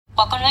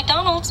Welcome to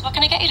McDonald's. What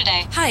can I get you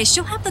today? Hi,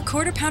 she'll have the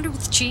quarter pounder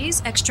with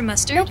cheese, extra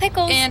mustard. No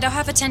pickles. And I'll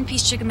have a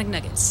 10-piece chicken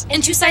McNuggets.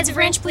 And 2 sides of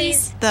ranch,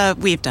 please. The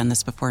we've done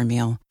this before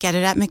meal. Get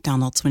it at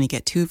McDonald's when you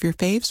get 2 of your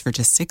faves for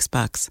just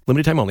 $6.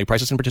 Limited time only.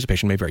 Prices and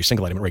participation may vary.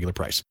 Single item at regular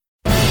price.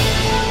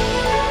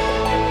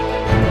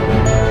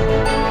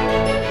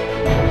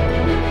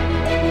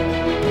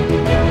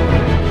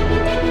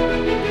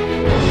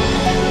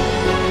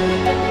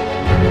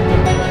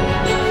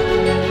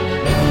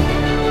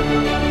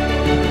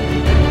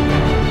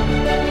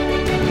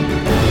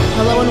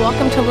 Hello and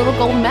welcome to Little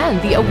Gold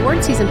Men, the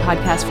award season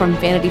podcast from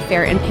Vanity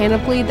Fair and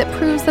Panoply that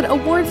proves that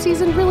award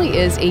season really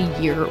is a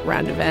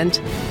year-round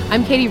event.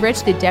 I'm Katie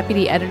Rich, the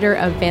deputy editor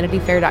of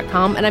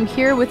VanityFair.com, and I'm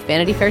here with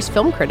Vanity Fair's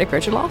film critic,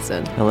 Richard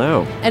Lawson.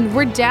 Hello. And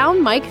we're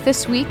down Mike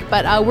this week,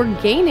 but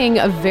we're gaining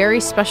a very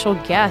special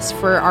guest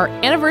for our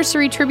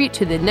anniversary tribute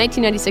to the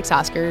 1996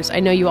 Oscars. I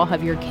know you all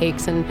have your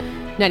cakes and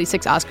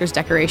 96 Oscars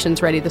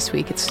decorations ready this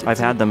week. I've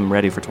had them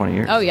ready for 20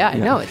 years. Oh, yeah, I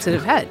know. It's an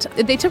event.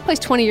 They took place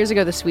 20 years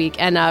ago this week,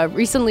 and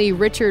recently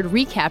Richard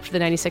recapped the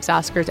 96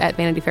 Oscars at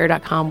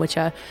VanityFair.com, which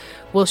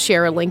we'll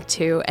share a link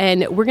to.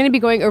 And we're going to be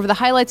going over the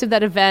highlights of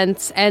that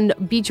event and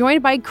be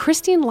joined by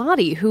Christine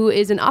Lahti, who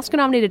is an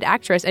Oscar-nominated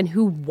actress and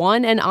who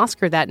won an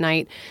Oscar that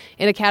night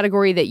in a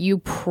category that you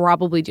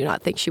probably do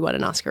not think she won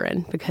an Oscar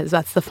in, because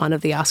that's the fun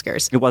of the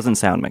Oscars. It wasn't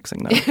sound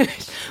mixing, though.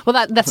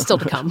 Well, that's still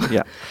to come.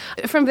 Yeah.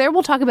 From there,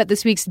 we'll talk about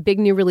this week's big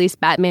new release,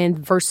 Batman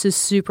vs.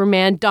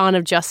 Superman, Dawn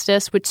of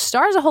Justice, which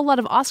stars a whole lot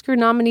of Oscar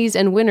nominees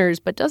and winners,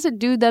 but does it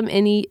do them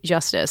any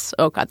justice?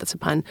 Oh, God, that's a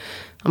pun.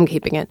 I'm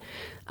keeping it.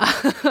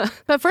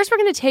 But first, we're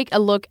going to take a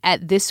look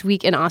at This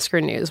Week in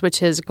Oscar News,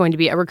 which is going to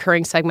be a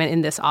recurring segment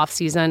in this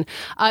off-season.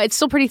 It's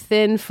still pretty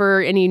thin for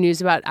any news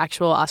about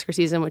actual Oscar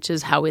season, which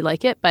is how we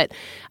like it. But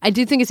I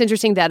do think it's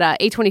interesting that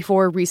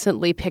A24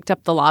 recently picked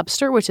up The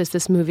Lobster, which is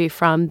this movie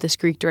from this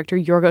Greek director,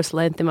 Yorgos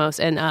Lanthimos,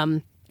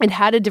 and it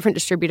had a different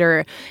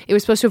distributor. It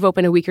was supposed to have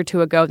opened a week or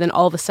two ago. Then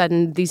all of a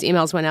sudden, these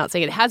emails went out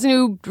saying it has a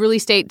new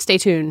release date. Stay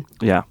tuned.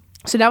 Yeah.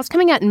 So now it's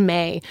coming out in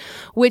May,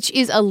 which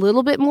is a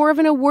little bit more of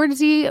an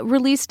awardsy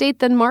release date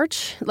than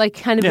March, like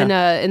kind of in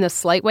a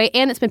slight way.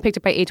 And it's been picked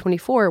up by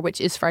A24, which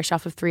is fresh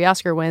off of 3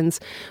 Oscar wins,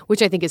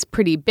 which I think is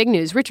pretty big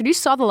news. Richard, you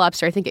saw The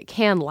Lobster, I think, at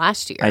Cannes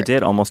last year. I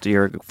did, almost a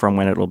year from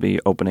when it will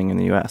be opening in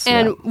the U.S.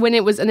 And when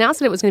it was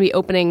announced that it was going to be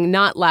opening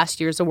not last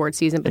year's award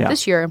season, but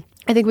this year,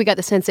 I think we got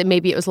the sense that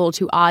maybe it was a little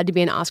too odd to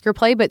be an Oscar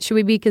play. But should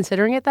we be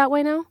considering it that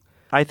way now?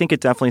 I think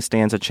it definitely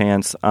stands a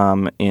chance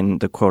in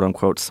the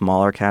quote-unquote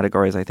smaller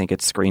categories. I think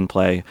it's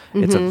screenplay.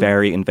 Mm-hmm. It's a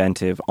very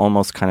inventive,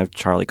 almost kind of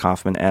Charlie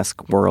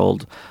Kaufman-esque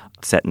world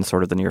set in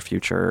sort of the near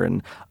future.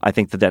 And I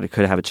think that it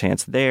could have a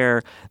chance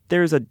there.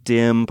 There's a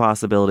dim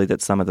possibility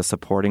that some of the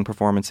supporting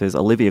performances,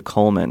 Olivia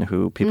Colman,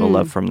 who people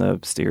love from the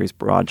series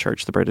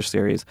Broadchurch, the British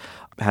series,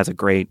 has a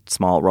great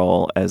small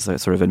role as a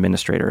sort of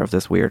administrator of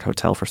this weird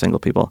hotel for single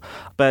people.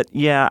 But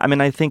yeah, I mean,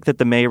 I think that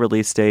the May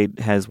release date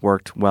has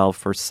worked well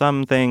for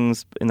some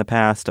things in the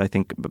past. I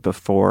think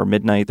before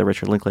Midnight, the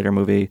Richard Linklater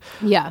movie.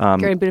 Yeah,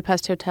 Grand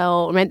Budapest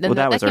Hotel. I mean,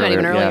 that was came out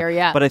even earlier,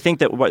 yeah. But I think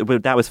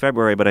that that was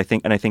February, but I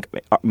think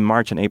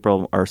March and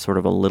April are sort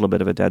of a little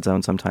bit of a dead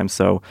zone sometimes.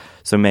 So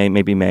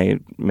maybe May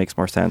makes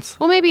more sense.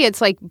 Well, maybe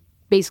it's like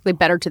basically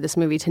better to this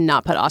movie to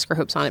not put Oscar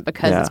hopes on it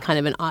because it's kind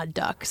of an odd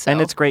duck. So.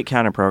 And it's great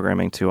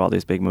counter-programming to all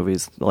these big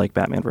movies like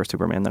Batman vs.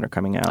 Superman that are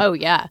coming out. Oh,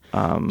 yeah.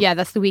 Yeah,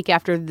 that's the week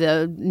after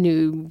the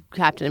new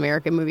Captain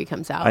America movie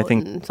comes out. I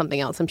think, and something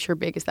else I'm sure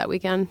big is that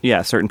weekend.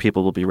 Yeah, certain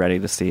people will be ready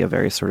to see a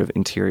very sort of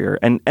interior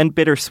and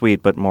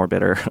bittersweet but more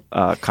bitter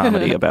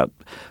comedy about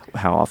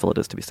how awful it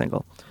is to be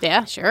single.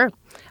 Yeah, sure.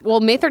 Well,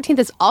 May 13th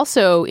is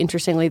also,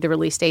 interestingly, the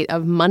release date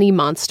of Money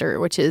Monster,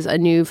 which is a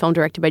new film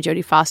directed by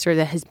Jodie Foster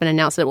that has been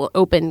announced that it will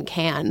open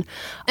Cannes.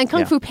 And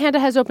Kung Fu Panda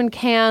has opened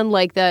Cannes,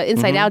 like the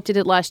Inside Out did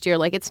it last year.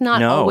 Like, it's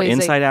not always... No,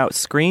 Inside Out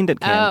screened at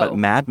Cannes, but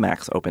Mad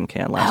Max opened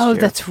Cannes last year. Oh,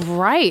 that's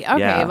right. Okay,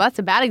 well, that's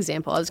a bad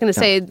example. I was going to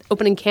say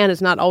opening Cannes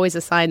is not always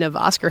a sign of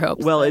Oscar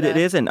hopes. Well, it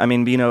isn't. I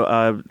mean,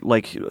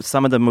 like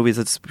some of the movies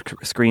that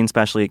screen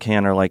specially at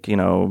Cannes are like, The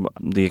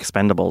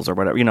Expendables or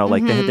whatever.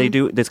 Like they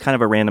do, it's kind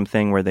of a random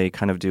thing where they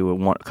kind of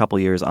do a couple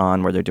years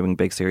on where they're doing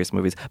big serious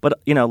movies. But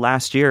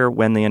last year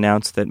when they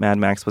announced that Mad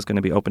Max was going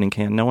to be opening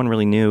Cannes, no one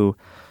really knew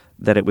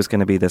that it was going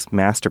to be this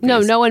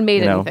masterpiece. No one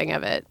made anything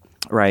of it.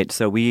 Right.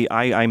 So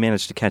I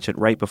managed to catch it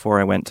right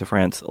before I went to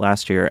France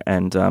last year,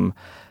 and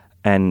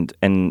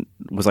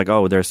was like,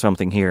 oh, there's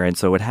something here. And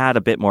so it had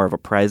a bit more of a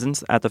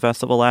presence at the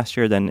festival last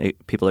year than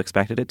people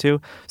expected it to.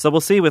 So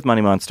we'll see with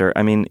Money Monster.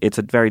 I mean, it's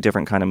a very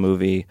different kind of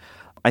movie.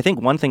 I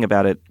think one thing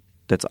about it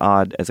that's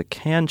odd as a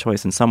Cannes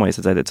choice in some ways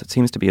is that it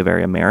seems to be a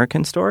very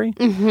American story.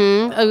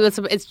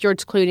 Mm-hmm. It's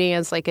George Clooney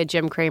as like a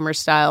Jim Cramer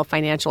style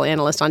financial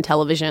analyst on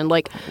television,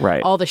 like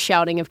all the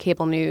shouting of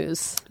cable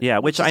news. Yeah,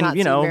 which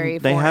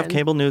they have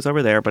cable news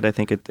over there, but I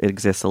think it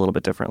exists a little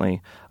bit differently,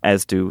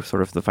 as do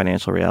sort of the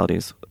financial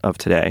realities of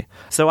today.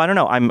 So I don't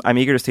know. I'm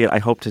eager to see it. I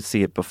hope to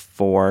see it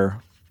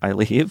before I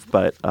leave,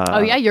 but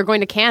you're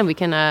going to Cannes. We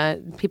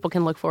can people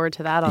can look forward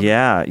to that.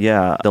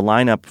 Yeah. The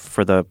lineup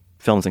for the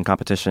films in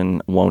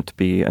competition won't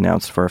be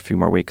announced for a few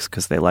more weeks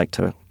because they like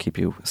to keep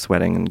you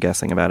sweating and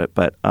guessing about it.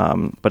 But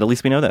at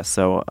least we know this.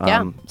 So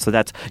so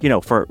that's,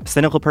 for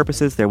cynical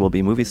purposes, there will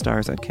be movie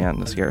stars at Cannes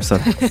this year. So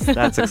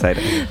that's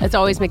exciting. That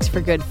always makes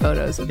for good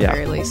photos at the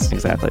very least.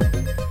 Exactly.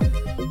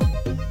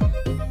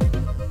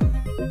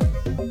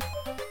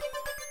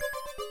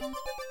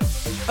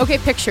 Okay,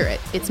 picture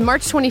it. It's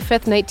March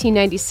 25th,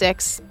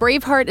 1996.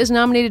 Braveheart is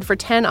nominated for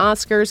 10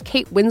 Oscars.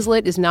 Kate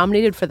Winslet is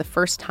nominated for the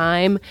first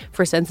time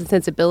for Sense and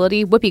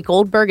Sensibility. Whoopi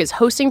Goldberg is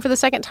hosting for the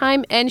second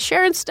time. And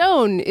Sharon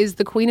Stone is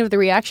the queen of the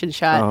reaction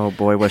shot. Oh,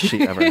 boy, was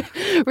she ever.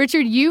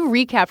 Richard, you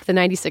recapped the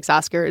 96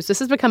 Oscars. This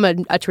has become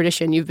a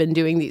tradition. You've been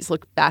doing these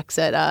look-backs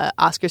at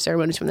Oscar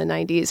ceremonies from the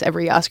 90s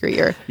every Oscar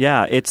year.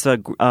 Yeah, it's a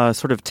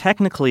sort of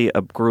technically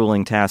a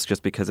grueling task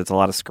just because it's a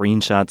lot of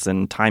screenshots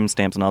and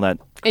timestamps and all that.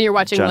 And you're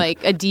watching junk.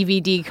 like a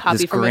DVD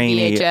copy from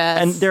grainy, a VHS.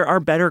 and there are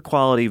better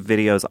quality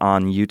videos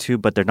on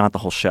YouTube, but they're not the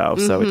whole show.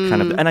 So it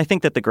kind of, and I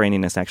think that the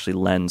graininess actually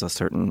lends a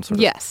certain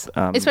sort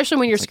of especially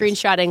when you're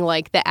screenshotting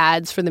like the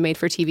ads for the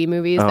made-for-TV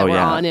movies that were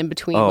on in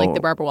between like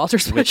the Barbara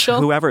Walters special.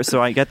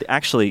 So I get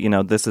actually,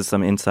 this is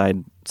some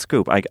inside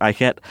scoop. I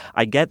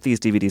get these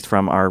DVDs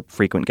from our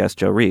frequent guest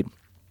Joe Reed,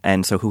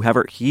 and so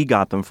whoever he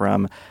got them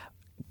from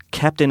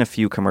kept in a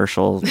few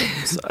commercials,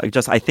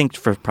 I think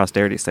for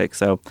posterity's sake.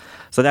 So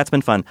that's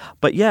been fun.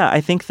 But yeah,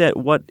 I think that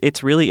what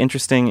it's really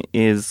interesting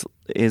is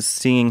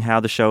seeing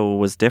how the show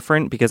was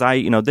different, because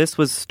this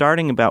was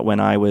starting about when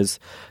I was,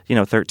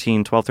 12,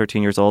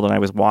 13 years old, and I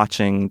was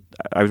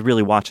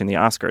really watching the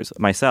Oscars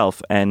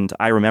myself. And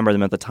I remember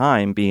them at the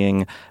time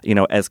being,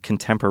 as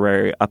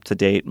contemporary,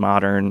 up-to-date,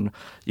 modern,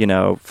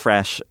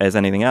 fresh as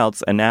anything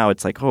else. And now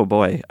it's like, oh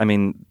boy. I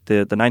mean, the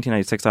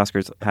 1996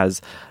 Oscars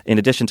has, in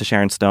addition to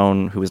Sharon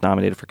Stone, who was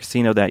nominated for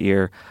Casino that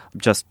year,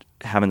 just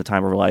having the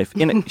time of her life.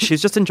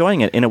 She's just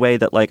enjoying it in a way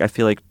that, I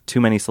feel like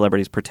too many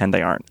celebrities pretend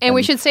they aren't. And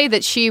we should say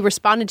that she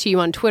responded to you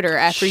on Twitter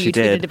after you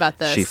tweeted about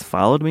this. She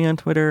followed me on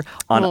Twitter.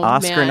 On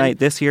Oscar night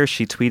this year,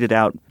 she tweeted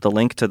out the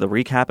link to the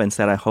recap and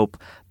said, I hope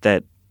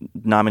that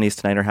nominees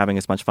tonight are having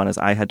as much fun as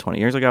I had 20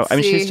 years ago. I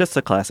mean, she's just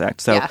a class act.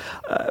 So,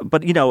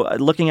 but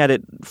looking at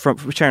it from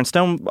Sharon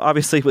Stone,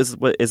 obviously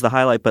is the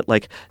highlight. But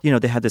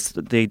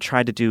they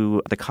tried to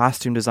do the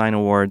costume design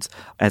awards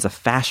as a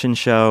fashion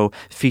show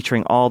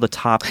featuring all the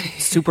top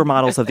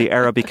supermodels of the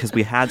era, because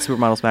we had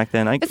supermodels back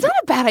then. It's not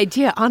a bad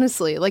idea,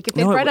 honestly. Like if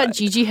they brought out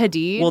Gigi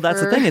Hadid. Well,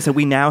 that's the thing, is that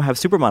we now have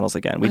supermodels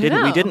again. We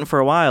didn't for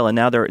a while, and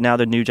now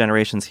the new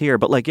generation's here.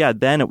 But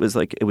then it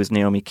was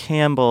Naomi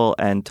Campbell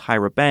and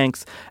Tyra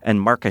Banks and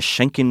Marcus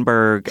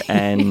Schenkenberg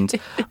and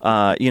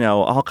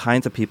all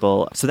kinds of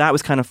people. So that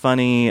was kind of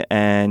funny,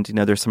 and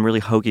there's some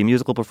really hokey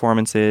musical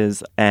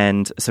performances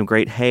and some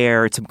great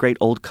hair, some great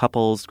old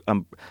couples.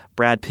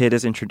 Brad Pitt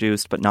is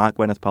introduced, but not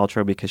Gwyneth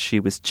Paltrow, because she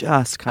was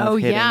just kind of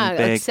hitting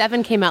big. Like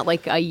Seven came out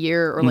like a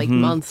year or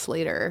months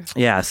later.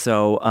 Yeah,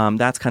 so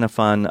that's kind of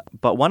fun.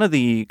 But one of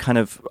the kind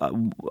of,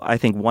 I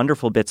think,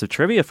 wonderful bits of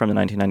trivia from the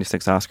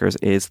 1996 Oscars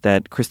is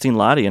that Christine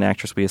Lahti, an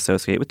actress we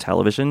associate with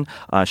television,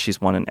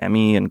 she's won an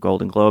Emmy and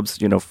Golden Globes,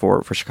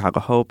 for Chicago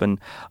Hope and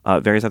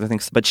various other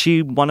things. But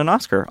she won an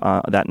Oscar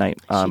that night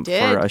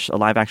for a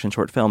live-action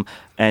short film,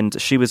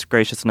 and she was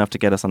gracious enough to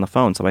get us on the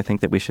phone. So I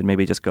think that we should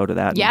maybe just go to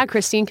that. Yeah,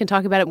 Christine can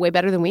talk about it way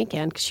better than we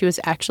can, because she was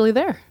actually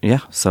there.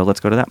 Yeah, so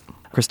let's go to that.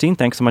 Christine,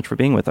 thanks so much for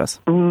being with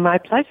us. My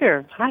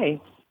pleasure. Hi.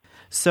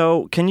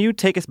 So can you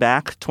take us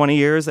back 20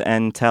 years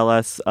and tell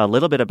us a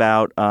little bit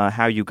about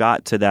how you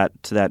got to that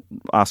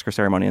Oscar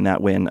ceremony and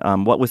that win?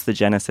 What was the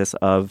genesis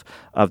of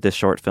this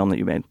short film that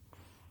you made?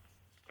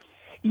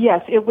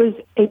 Yes, it was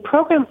a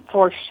program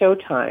for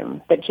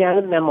Showtime that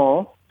Janet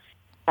Memel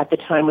at the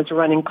time was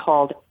running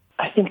called,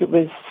 I think it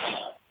was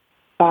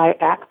By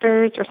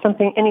Actors or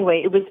something.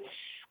 Anyway, it was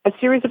a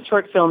series of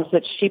short films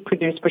that she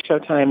produced for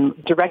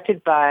Showtime,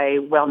 directed by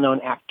well-known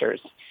actors.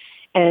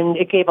 And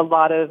it gave a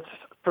lot of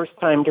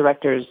first-time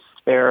directors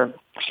their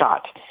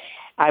shot.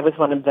 I was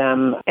one of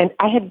them. And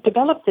I had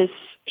developed this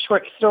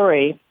short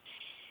story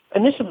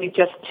initially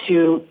just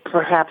to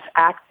perhaps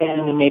act in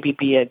and maybe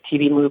be a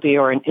TV movie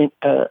or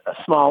a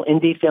small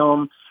indie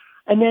film.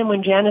 And then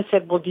when Janice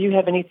said, well, do you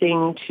have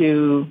anything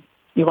you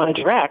want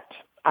to direct?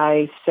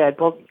 I said,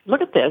 well, look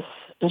at this.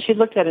 And she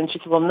looked at it and she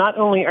said, well, not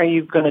only are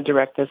you going to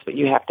direct this, but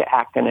you have to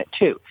act in it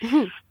too.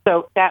 Mm-hmm.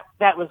 So that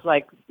was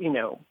like,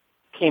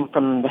 came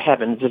from the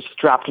heavens. It just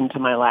dropped into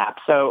my lap.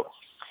 So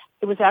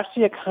it was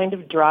actually a kind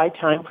of dry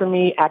time for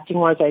me.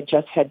 Acting-wise, I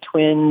just had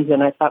twins,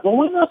 and I thought, well,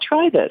 why not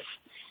try this?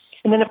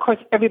 And then, of course,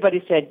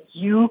 everybody said,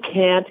 you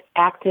can't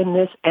act in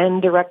this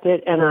and direct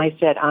it. And I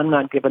said, I'm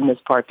not giving this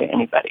part to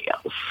anybody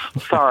else.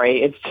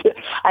 Sorry.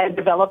 I had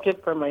developed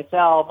it for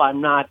myself.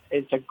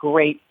 It's a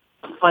great,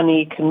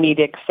 funny,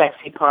 comedic,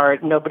 sexy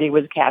part. Nobody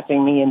was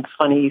casting me in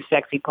funny,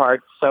 sexy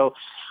parts. So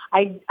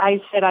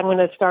I said, I'm going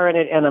to star in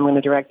it and I'm going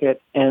to direct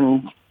it.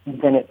 And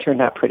then it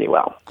turned out pretty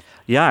well.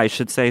 Yeah, I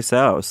should say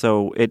so.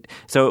 So it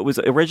was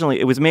originally,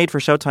 it was made for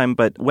Showtime,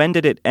 but when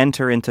did it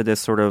enter into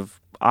this sort of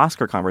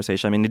Oscar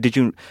conversation? I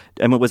mean,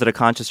 was it a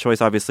conscious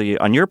choice, obviously,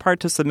 on your part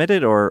to submit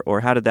it,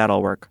 or how did that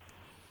all work?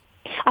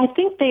 I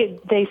think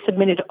they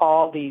submitted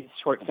all these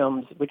short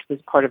films, which was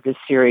part of this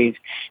series.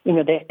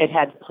 It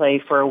had to play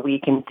for a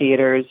week in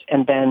theaters,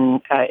 and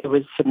then it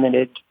was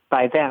submitted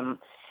by them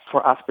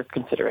for Oscar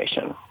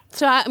consideration.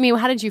 So, I mean,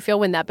 how did you feel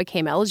when that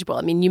became eligible?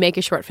 I mean, you make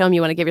a short film,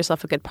 you want to give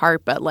yourself a good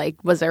part, but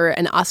was there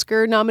an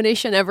Oscar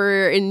nomination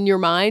ever in your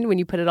mind when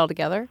you put it all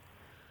together?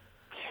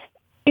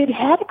 It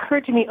had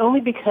occurred to me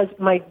only because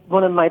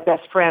one of my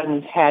best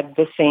friends had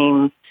the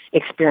same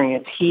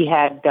experience. He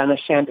had done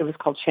it was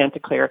called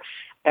Chanticleer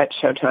at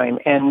Showtime,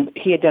 and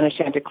he had done a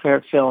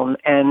Chanticleer film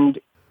and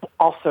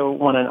also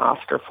won an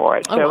Oscar for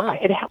it. So wow.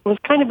 It was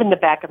kind of in the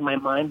back of my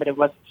mind, but it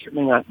was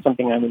certainly not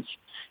something I was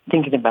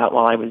thinking about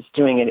while I was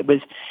doing it.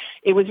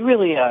 It was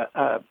really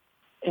an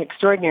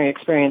extraordinary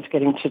experience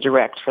getting to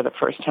direct for the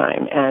first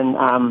time.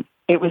 And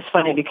it was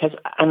funny because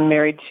I'm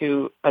married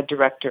to a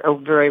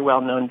very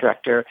well-known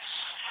director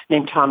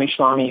named Tommy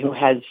Schlamme, who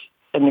has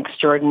an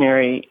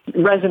extraordinary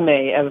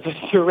resume of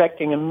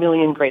directing a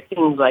million great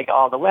things like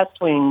All the West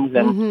Wings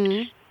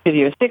and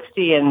Studio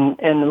 60 and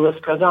the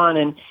list goes on.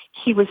 And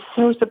he was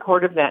so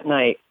supportive that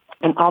night.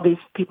 And all these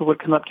people would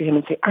come up to him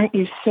and say, "Aren't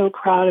you so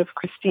proud of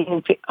Christine?"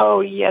 And say, "Oh,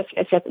 yes,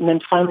 yes, yes." And then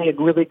finally a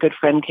really good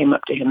friend came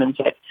up to him and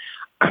said,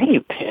 "Aren't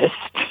you pissed?"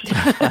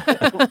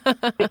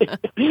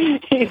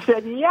 He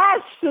said,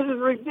 "Yes, this is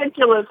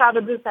ridiculous. How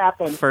did this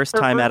happen?" First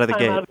time out of the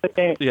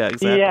gate. Yeah,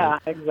 exactly. Yeah,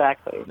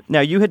 exactly.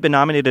 Now, you had been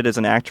nominated as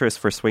an actress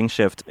for Swing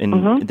Shift in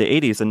the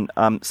 80s. And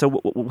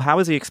so how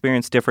was the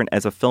experience different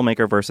as a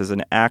filmmaker versus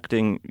an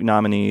acting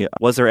nominee?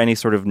 Was there any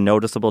sort of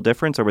noticeable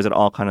difference, or was it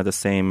all kind of the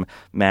same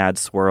mad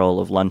swirl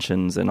of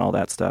luncheons and all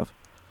that stuff?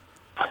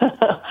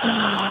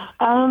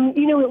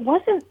 It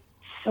wasn't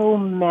so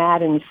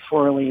mad and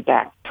swirly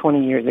back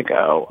 20 years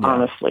ago,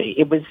 honestly.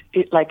 It was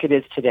like it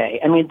is today.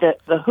 I mean, the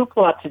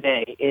hoopla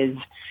today is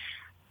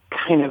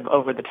kind of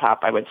over the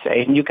top, I would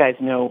say. And you guys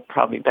know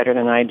probably better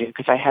than I do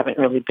because I haven't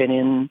really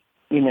been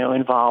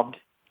involved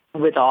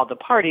with all the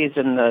parties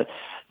and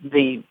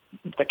the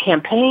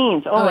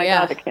campaigns. Oh my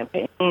God, the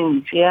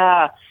campaigns.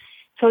 Yeah.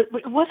 So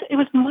it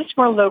was much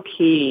more low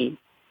key,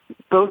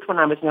 both when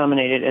I was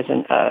nominated as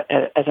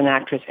an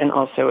actress and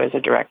also as a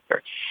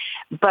director.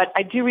 But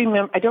I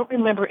don't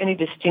remember any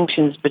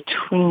distinctions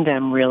between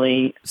them,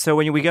 really. So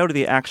when we go to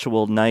the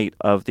actual night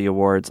of the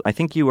awards, I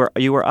think you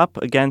were up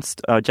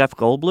against Jeff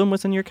Goldblum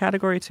was in your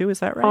category too. Is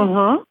that right?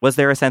 Uh-huh. Was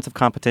there a sense of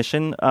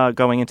competition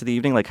going into the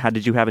evening? Like,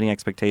 did you have any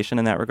expectation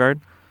in that regard?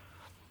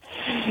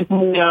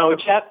 No,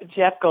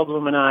 Jeff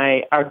Goldblum and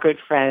I are good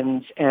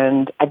friends,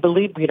 and I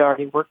believe we'd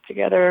already worked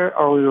together,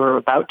 or we were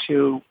about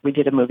to. We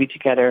did a movie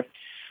together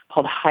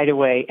called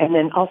Hideaway. And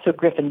then also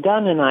Griffin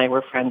Dunn and I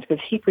were friends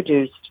because he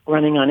produced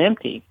Running on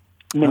Empty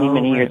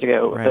many years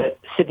ago that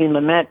Sidney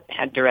Lumet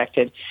had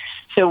directed.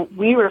 So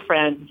we were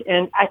friends,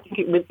 and I think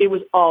it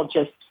was all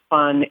just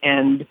fun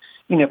and,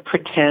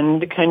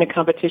 pretend kind of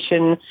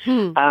competition.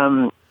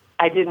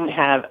 I didn't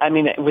have,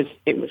 it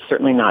was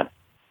certainly not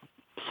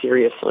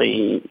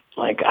seriously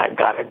like, I've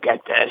got to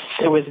get this.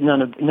 It was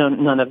none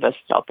of us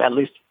felt that, at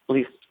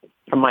least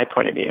from my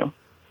point of view.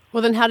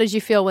 Well, then how did you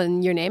feel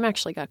when your name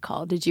actually got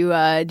called? Did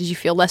you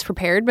feel less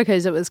prepared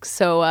because it was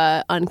so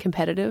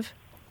uncompetitive?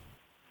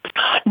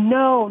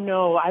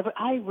 No.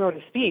 I wrote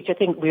a speech. I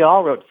think we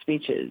all wrote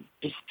speeches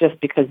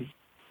just because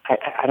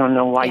I don't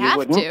know why you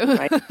wouldn't. To.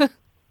 Right?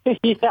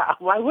 Yeah,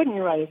 why wouldn't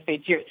you write a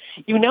speech?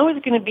 You know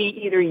it's going to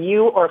be either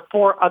you or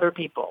 4 other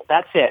people.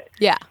 That's it.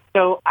 Yeah.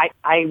 So I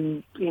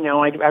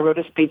wrote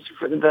a speech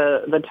for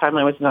the time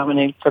I was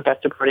nominated for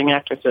Best Supporting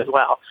Actress as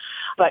well.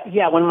 But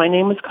yeah, when my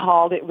name was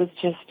called, it was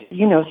just,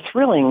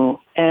 thrilling.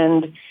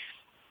 And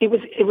it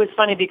was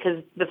funny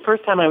because the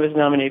first time I was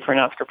nominated for an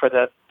Oscar for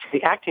the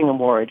acting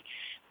award,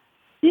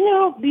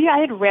 I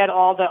had read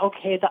all the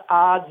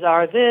odds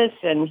are this,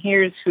 and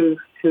here's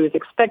who's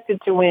expected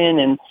to win.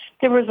 And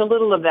there was a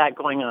little of that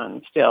going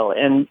on still.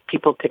 And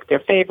people picked their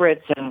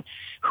favorites and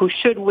who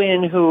should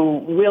win, who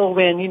will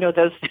win,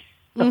 those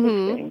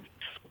things.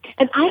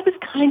 And I was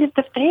kind of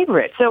the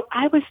favorite. So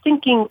I was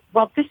thinking,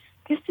 well, this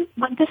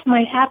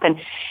might happen.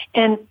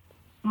 And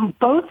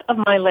both of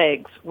my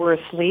legs were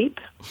asleep.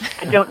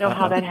 I don't know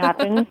how that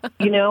happened.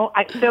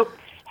 So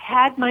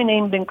had my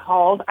name been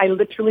called, I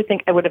literally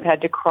think I would have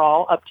had to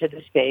crawl up to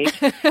the stage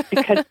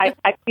because I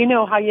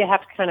how you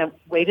have to kind of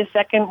wait a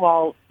second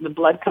while the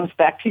blood comes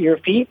back to your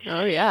feet.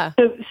 Oh yeah.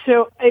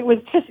 So it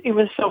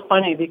was so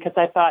funny because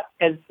I thought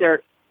as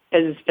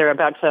they're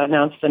about to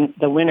announce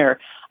the winner,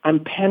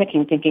 I'm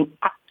panicking, thinking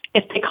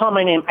if they call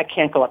my name, I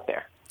can't go up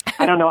there.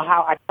 I don't know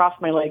how. I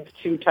crossed my legs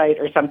too tight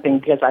or something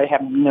because I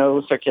have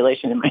no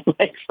circulation in my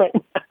legs right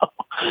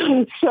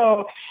now.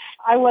 So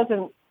I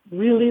wasn't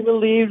really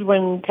relieved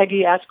when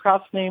Peggy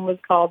Ashcroft's name was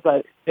called,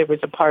 but there was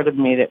a part of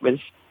me that was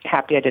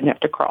happy I didn't have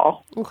to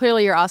crawl. Well,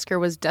 clearly your Oscar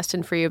was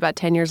destined for you about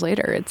 10 years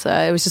later. It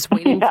was just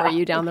waiting for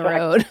you down the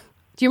road.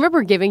 Do you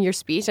remember giving your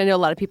speech? I know a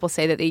lot of people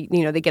say that they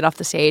get off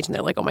the stage and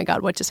they're like, oh my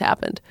God, what just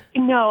happened?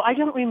 No, I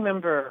don't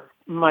remember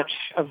much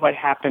of what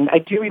happened. I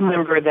do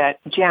remember that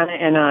Jana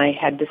and I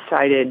had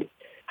decided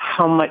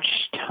how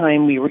much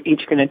time we were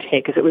each going to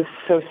take because it was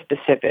so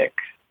specific.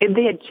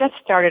 They had just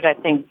started, I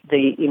think,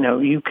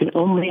 you can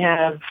only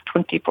have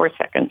 24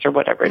 seconds or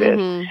whatever it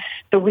is.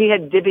 So we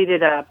had divvied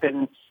it up,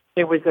 and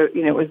there was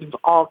it was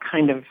all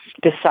kind of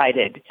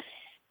decided.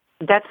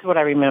 That's what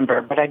I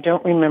remember, but I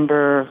don't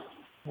remember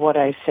what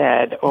I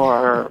said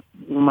or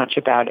much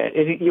about it.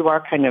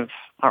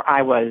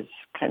 I was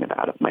kind of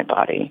out of my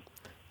body.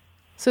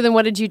 So then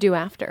what did you do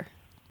after?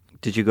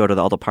 Did you go to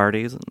all the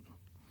parties?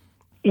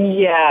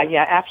 Yeah.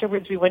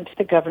 Afterwards, we went to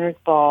the governor's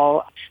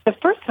ball. The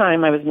first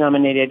time I was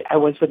nominated, I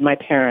was with my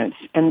parents,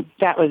 and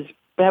that was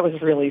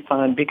really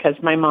fun because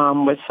my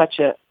mom was such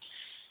a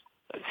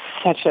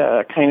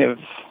kind of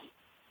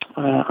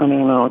I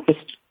don't know,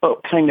 just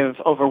kind of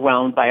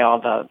overwhelmed by all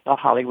the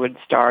Hollywood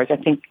stars. I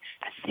think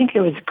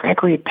it was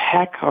Gregory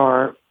Peck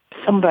or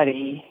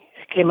somebody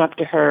came up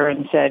to her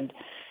and said,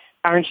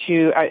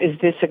 is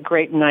this a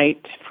great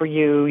night for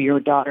you, your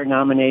daughter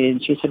nominated?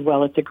 And she said,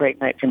 well, it's a great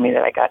night for me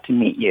that I got to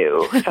meet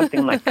you,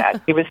 something like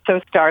that. He was so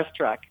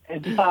starstruck.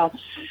 And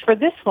for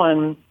this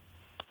one,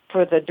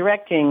 for the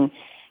directing,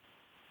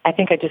 I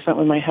think I just went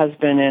with my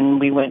husband, and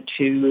we went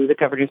to the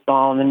governor's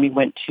ball, and then we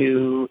went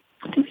to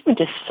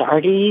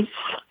Sardi's.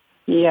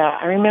 Yeah,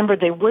 I remember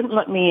they wouldn't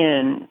let me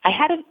in. They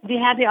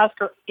had the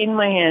Oscar in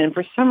my hand, and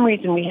for some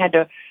reason we had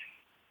to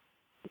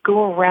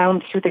go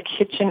around through the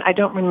kitchen. I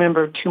don't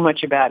remember too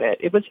much about it.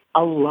 It was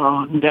a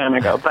long time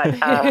ago,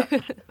 but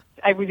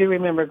I do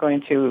remember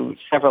going to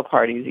several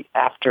parties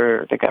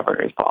after the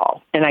governor's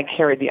ball, and I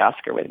carried the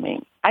Oscar with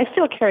me. I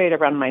still carry it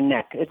around my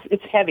neck.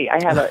 It's heavy.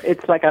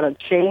 It's like on a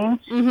chain,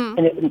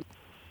 and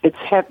it's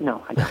heavy.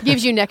 No, I don't.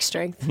 Gives you neck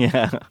strength.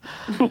 Yeah.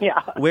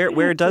 Yeah.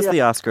 Where does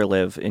the Oscar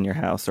live in your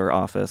house or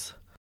office?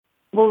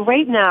 Well,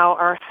 right now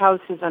our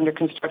house is under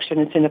construction.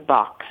 It's in a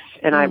box,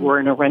 and we're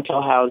in a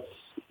rental house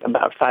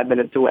about 5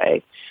 minutes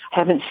away. I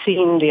haven't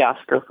seen the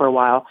Oscar for a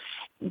while.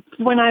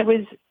 When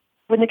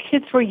the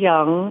kids were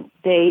young,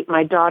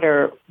 my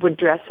daughter would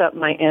dress up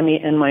my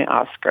Emmy and my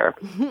Oscar.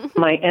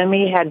 My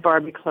Emmy had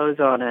Barbie clothes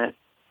on it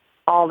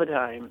all the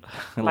time.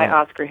 My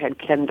Oscar had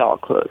Ken doll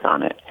clothes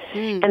on it.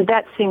 And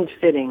that seemed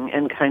fitting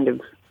and kind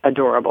of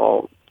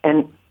adorable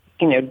and,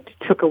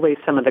 took away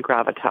some of the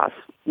gravitas,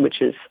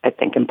 which is, I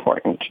think,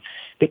 important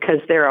because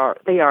they are,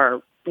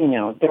 they're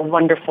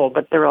wonderful,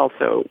 but they're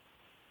also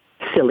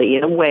silly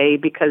in a way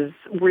because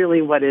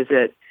really what is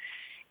it?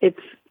 It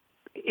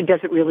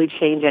doesn't really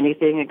change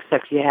anything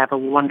except you have a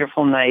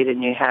wonderful night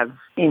and you have,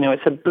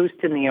 it's a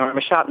boost in the arm,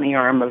 a shot in the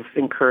arm of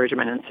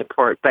encouragement and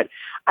support. But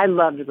I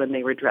loved when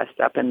they were dressed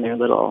up in their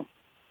little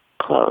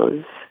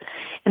clothes.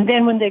 And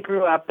then when they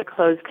grew up, the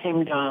clothes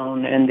came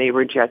down and they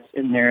were just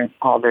in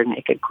all their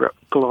naked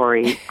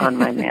glory on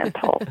my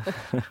mantle.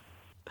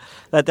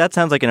 That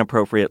sounds like an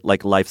appropriate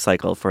life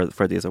cycle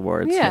for these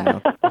awards. Yeah.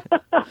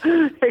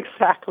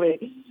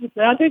 Exactly.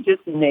 Now they're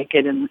just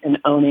naked and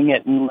owning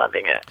it and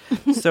loving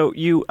it. So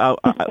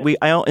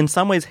I in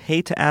some ways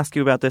hate to ask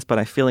you about this, but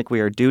I feel like we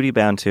are duty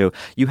bound to.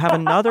 You have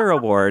another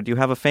award. You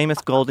have a famous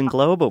Golden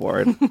Globe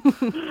Award.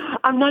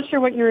 I'm not sure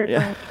what you're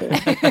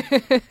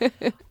referring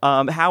to.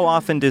 How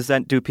often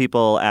do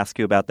people ask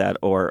you about that?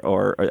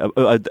 Or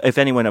if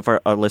anyone of our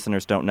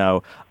listeners don't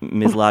know,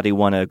 Ms. Lahti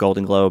won a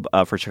Golden Globe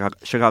for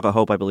Chicago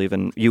Hope, I believe,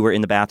 and you were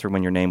in the bathroom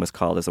when your name was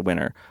called as a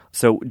winner.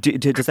 So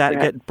does that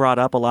get brought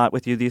up a lot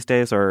with you these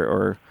days,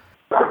 or?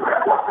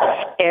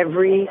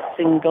 Every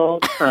single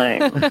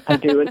time I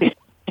do an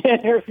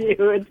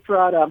interview, it's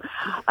brought up.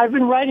 I've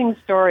been writing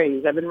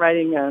stories. I've been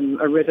writing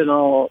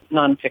original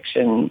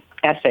nonfiction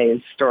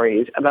essays,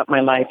 stories about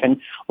my life, and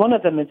one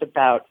of them is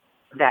about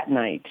that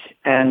night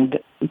and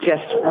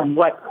just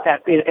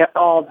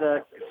all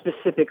the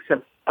specifics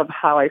of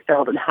how I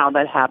felt and how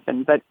that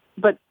happened.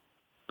 But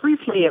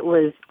briefly, it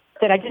was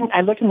that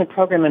I looked in the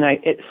program and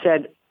it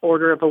said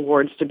order of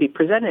awards to be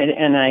presented,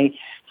 and I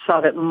saw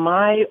that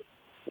my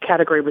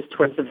category was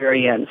towards the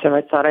very end, so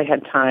I thought I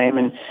had time.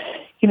 And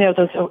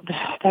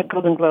that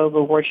Golden Globe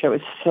award show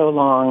is so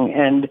long,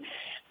 and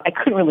I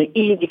couldn't really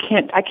eat.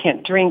 I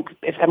can't drink.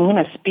 If I'm going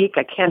to speak,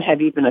 I can't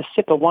have even a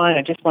sip of wine.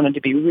 I just wanted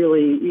to be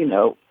really,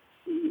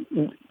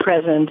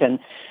 present. And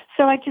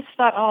so I just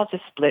thought, I'll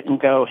just split and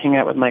go hang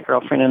out with my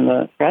girlfriend in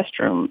the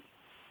restroom.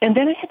 And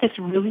then I had this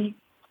really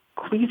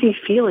queasy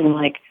feeling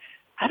like,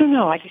 I don't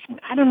know. I'm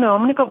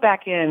going to go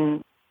back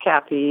in.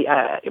 Kathy,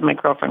 my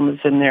girlfriend, was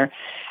in there,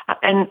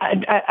 and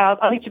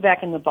I'll meet you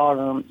back in the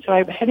ballroom. So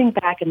I'm heading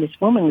back, and this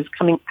woman who's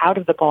coming out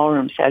of the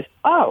ballroom says,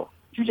 "Oh,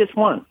 you just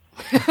won."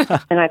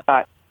 And I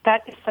thought,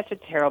 that is such a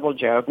terrible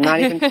joke,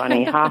 not even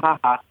funny, ha, ha,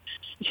 ha.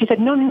 She said,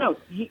 no,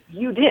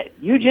 you did.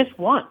 You just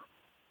won.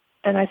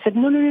 And I said,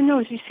 no.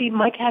 You see,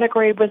 my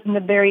category was in the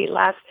very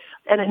last,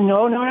 and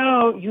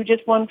no, you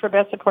just won for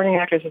Best Supporting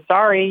Actress.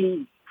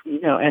 Sorry.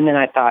 And then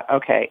I thought,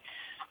 okay,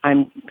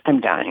 I'm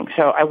dying.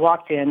 So I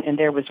walked in, and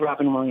there was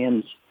Robin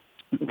Williams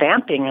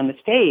vamping on the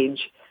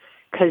stage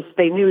because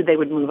they knew they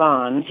would move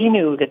on. He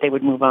knew that they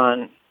would move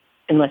on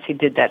unless he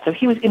did that. So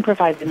he was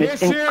improvising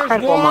this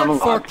incredible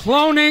monologue. For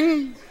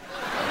cloning.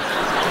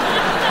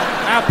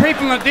 Now,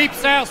 people in the Deep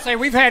South say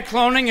we've had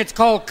cloning. It's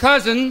called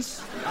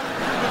cousins.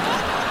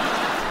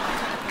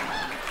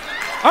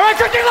 All right,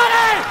 Christine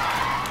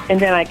Lahti! And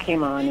then I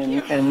came on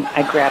and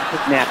I grabbed his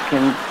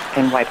napkin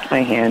and wiped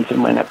my hands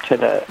and went up to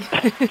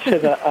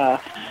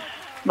the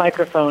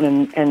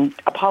microphone and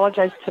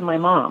apologized to my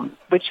mom,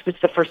 which was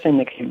the first thing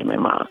that came to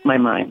my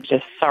mind.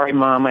 Just, sorry,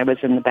 Mom, I was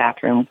in the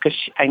bathroom, because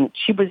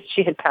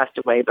she had passed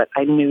away, but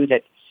I knew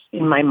that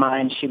in my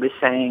mind she was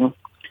saying,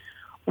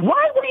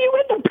 why were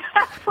you in the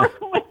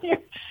bathroom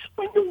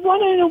when you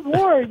won an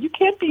award? You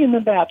can't be in the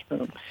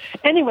bathroom.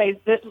 Anyways,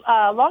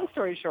 long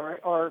story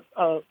short, or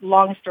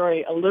long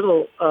story a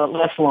little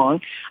less long,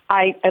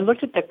 I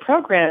looked at the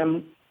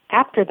program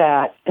after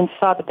that and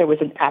saw that there was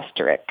an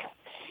asterisk.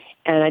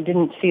 And I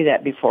didn't see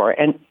that before.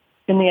 And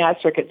in the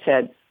asterisk it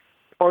said,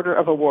 order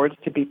of awards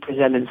to be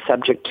presented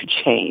subject to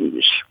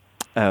change.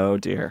 Oh,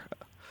 dear.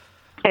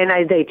 And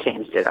they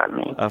changed it on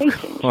me. Of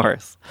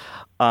course.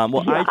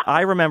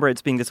 I remember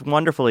it being this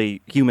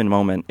wonderfully human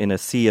moment in a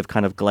sea of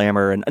kind of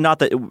glamour. And not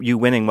that you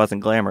winning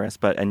wasn't glamorous,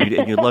 and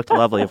you looked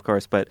lovely, of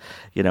course. But,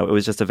 it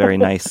was just a very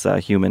nice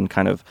human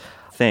kind of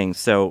thing.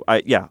 So,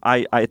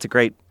 it's a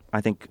great... I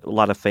think a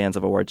lot of fans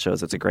of award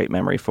shows, it's a great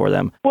memory for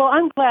them. Well,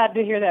 I'm glad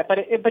to hear that, but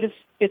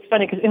it's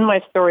funny because in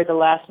my story, the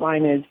last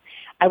line is,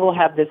 I will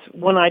have this,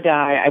 when I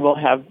die, I will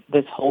have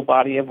this whole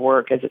body of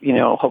work as,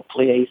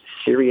 hopefully a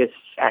serious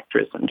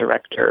actress and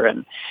director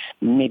and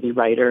maybe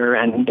writer,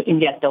 and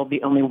yet there'll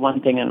be only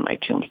one thing on my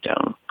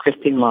tombstone,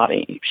 Christine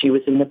Lahti. She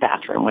was in the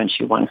bathroom when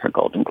she won her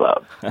Golden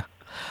Globe.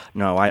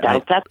 No,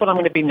 that's what I'm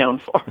going to be known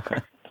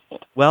for.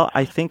 Well,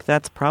 I think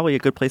that's probably a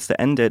good place to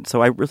end it.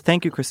 So I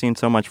thank you, Christine,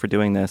 so much for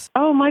doing this.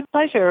 Oh, my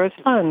pleasure. It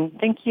was fun.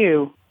 Thank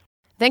you.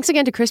 Thanks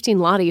again to Christine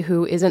Lahti,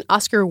 who is an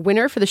Oscar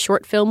winner for the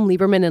short film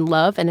Lieberman in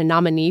Love and a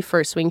nominee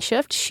for Swing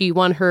Shift. She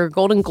won her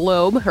Golden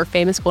Globe, her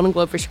famous Golden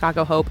Globe for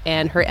Chicago Hope,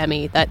 and her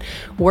Emmy that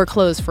wore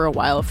clothes for a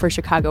while for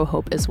Chicago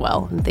Hope as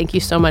well. And thank you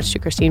so much to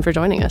Christine for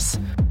joining us.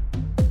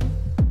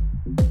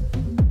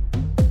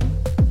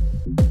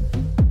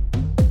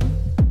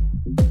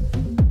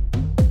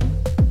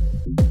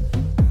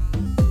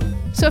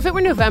 So if it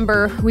were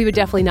November, we would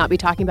definitely not be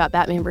talking about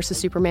Batman vs.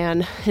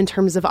 Superman in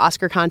terms of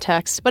Oscar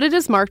context. But it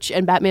is March,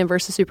 and Batman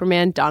vs.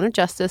 Superman Dawn of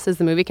Justice is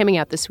the movie coming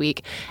out this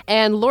week.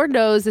 And Lord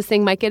knows this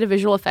thing might get a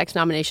visual effects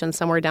nomination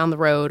somewhere down the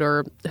road,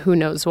 or who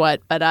knows what.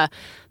 But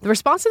the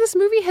response to this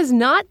movie has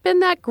not been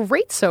that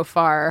great so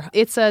far.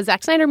 It's a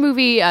Zack Snyder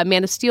movie.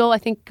 Man of Steel, I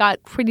think,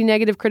 got pretty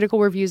negative critical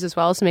reviews as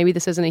well, so maybe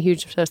this isn't a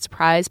huge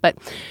surprise. But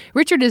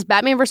Richard, is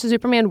Batman vs.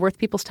 Superman worth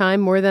people's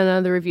time more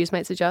than the reviews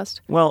might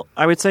suggest? Well,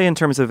 I would say in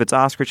terms of its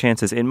Oscar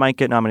chances, it might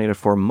get nominated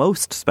for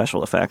most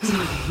special effects,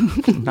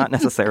 not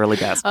necessarily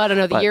best. I don't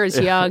know. The year is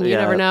young. You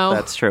never know.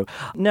 That's true.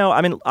 No,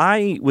 I mean,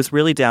 I was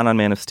really down on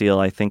Man of Steel.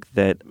 I think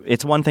that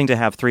it's one thing to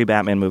have three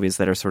Batman movies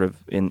that are sort of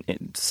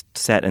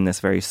set in this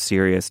very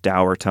serious,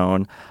 dour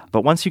tone.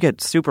 But once you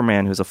get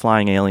Superman, who's a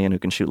flying alien who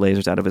can shoot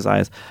lasers out of his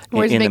eyes,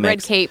 wears a big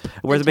red cape,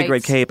 wears a big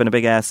red cape and a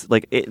big ass,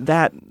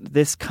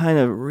 this kind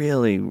of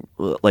really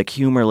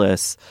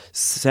humorless,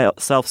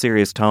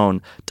 self-serious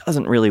tone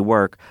doesn't really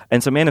work.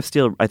 And so Man of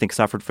Steel, I think,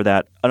 suffered for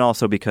that, and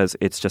also because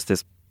it's just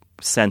this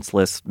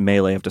senseless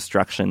melee of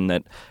destruction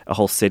that a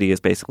whole city is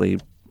basically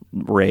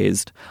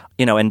raised,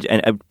 and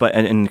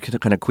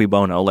kind of cui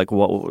bono, like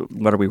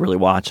what are we really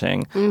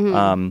watching?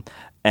 Mm-hmm.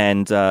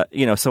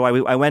 So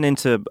I went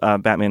into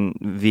Batman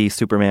v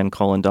Superman: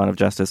 Dawn of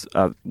Justice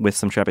with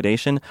some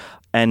trepidation,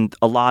 and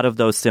a lot of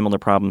those similar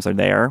problems are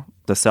there.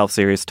 The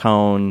self-serious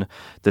tone,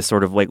 the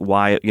sort of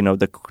why,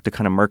 the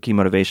kind of murky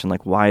motivation,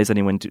 why is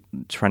anyone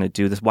trying to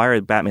do this? Why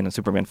are Batman and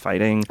Superman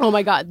fighting? Oh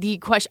my God, the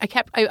question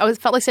I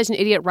felt like such an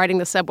idiot riding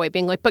the subway,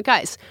 being like, but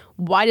guys,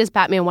 why does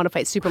Batman want to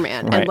fight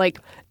Superman? Right. And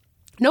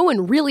no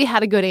one really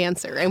had a a good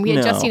answer, and we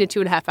had just seen a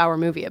 2.5-hour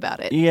movie about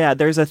it. Yeah,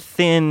 there's a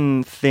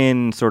thin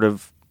sort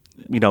of,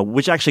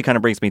 which actually kind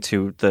of brings me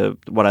to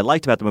what I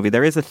liked about the movie.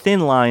 There is a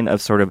thin line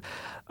of sort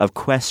of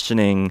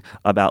questioning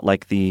about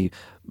the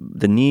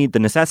need, the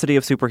necessity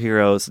of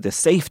superheroes, the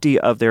safety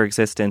of their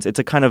existence. It's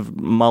a kind of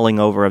mulling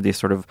over of these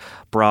sort of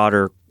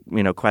broader,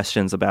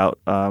 questions about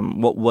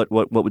what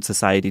would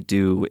society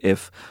do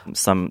if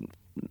some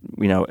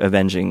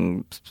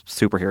avenging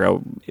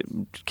superhero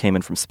came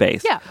in from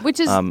space. Yeah, which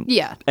is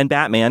And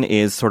Batman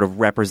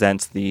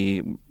represents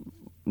the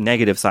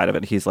negative side of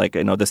it. He's like,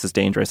 this is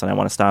dangerous and I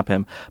want to stop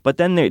him. But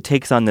then it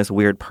takes on this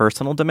weird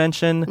personal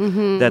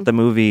dimension that the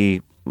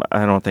movie,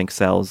 I don't think,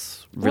 sells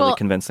really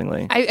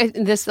convincingly.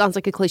 This sounds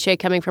like a cliche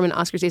coming from an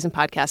Oscar season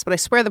podcast, but I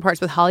swear the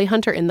parts with Holly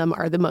Hunter in them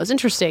are the most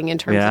interesting in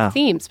terms of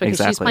themes, because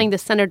she's playing the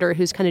senator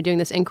who's kind of doing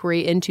this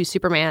inquiry into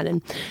Superman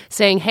and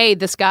saying, hey,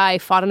 this guy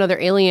fought another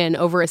alien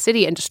over a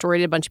city and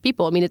destroyed a bunch of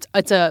people. I mean, it's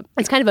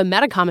kind of a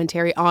meta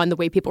commentary on the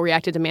way people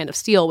reacted to Man of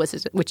Steel,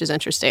 which is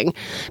interesting.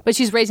 But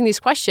she's raising these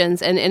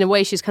questions, and in a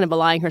way she's kind of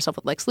allying herself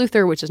with Lex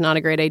Luthor, which is not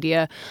a great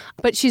idea.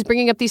 But she's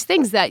bringing up these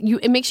things that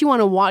it makes you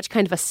want to watch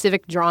kind of a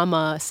civic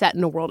drama set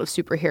in a world of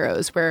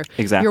superheroes where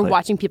Exactly. you're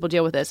watching people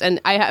deal with this.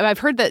 And I've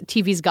heard that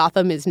TV's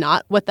Gotham is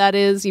not what that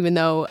is, even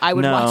though I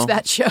would watch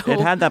that show. It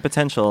had that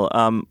potential.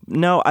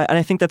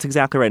 I think that's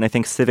exactly right. And I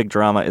think civic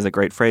drama is a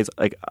great phrase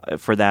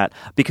for that,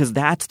 because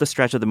that's the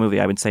stretch of the movie.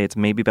 I would say it's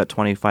maybe about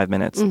 25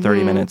 minutes,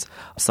 30 minutes,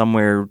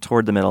 somewhere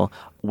toward the middle,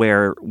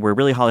 where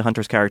really Holly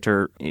Hunter's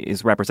character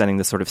is representing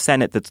this sort of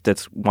Senate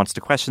that wants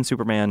to question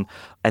Superman.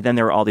 And then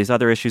there are all these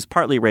other issues,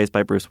 partly raised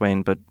by Bruce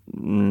Wayne, but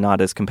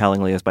not as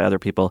compellingly as by other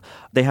people.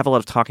 They have a lot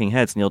of talking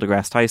heads: Neil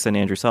deGrasse Tyson,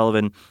 Andrew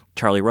Sullivan,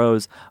 Charlie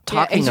Rose,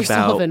 talking Andrew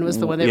about... Sullivan was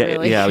the one that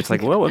really... Yeah, it's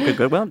like, well,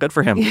 good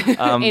for him.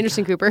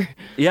 Anderson Cooper.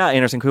 Yeah,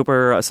 Anderson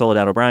Cooper,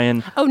 Soledad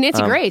O'Brien. Oh,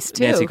 Nancy Grace,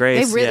 too. Nancy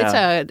Grace,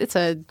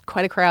 It's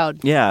quite a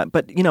crowd. Yeah,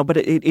 but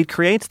it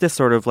creates this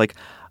sort of like,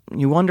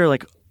 you wonder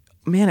like,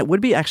 man, it would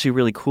be actually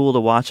really cool to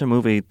watch a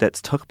movie that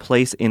took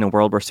place in a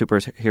world where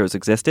superheroes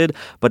existed,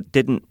 but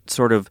didn't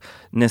sort of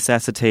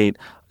necessitate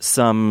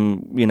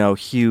some,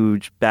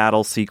 huge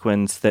battle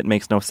sequence that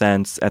makes no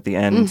sense at the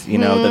end,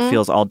 that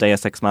feels all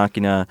Deus Ex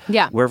Machina.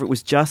 Yeah. Where if it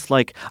was just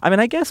like,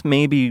 I guess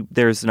maybe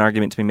there's an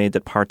argument to be made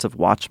that parts of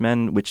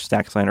Watchmen, which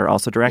Zack Snyder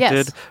also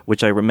directed,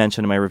 which I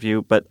mentioned in my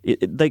review, but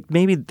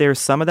maybe there's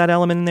some of that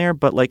element in there,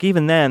 but like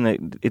even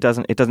then it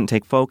doesn't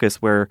take focus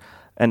where.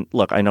 And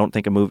look, I don't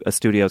think a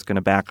studio is going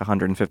to back a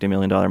 $150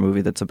 million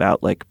movie that's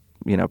about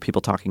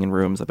people talking in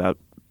rooms about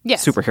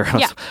superheroes.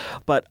 Yeah.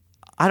 But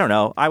I don't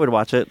know. I would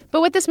watch it. But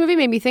what this movie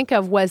made me think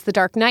of was The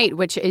Dark Knight,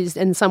 which is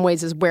in some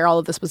ways is where all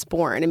of this was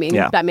born. I mean,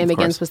 Batman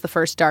Begins was the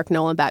first dark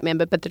Nolan Batman,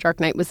 but The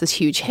Dark Knight was this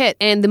huge hit.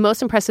 And the most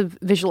impressive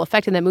visual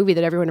effect in that movie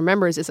that everyone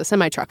remembers is a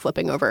semi-truck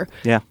flipping over.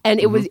 Yeah. And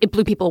it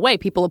blew people away.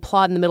 People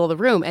applaud in the middle of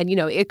the room. And,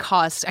 it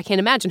cost, I can't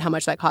imagine how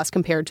much that cost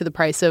compared to the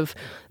price of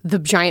the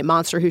giant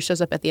monster who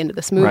shows up at the end of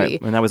this movie.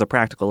 Right. And that was a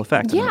practical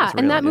effect. Yeah.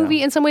 And that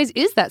movie in some ways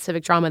is that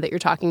civic drama that you're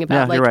talking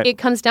about. Yeah, you're right. It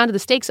comes down to the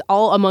stakes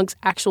all amongst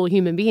actual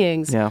human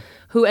beings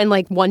who, and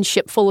like one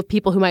ship full of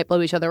people who might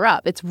blow each other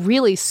up. It's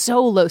really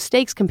so low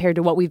stakes compared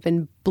to what we've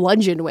been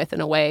bludgeoned with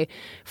in a way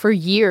for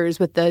years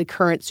with the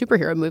current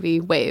superhero movie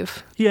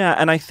wave. Yeah,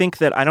 and I think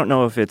that I don't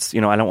know if it's,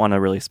 I don't want to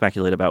really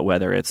speculate about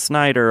whether it's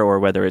Snyder or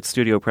whether it's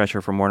studio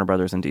pressure from Warner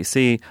Brothers and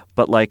DC,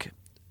 but like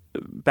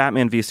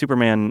Batman v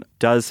Superman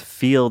does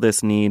feel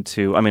this need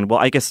to,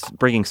 I guess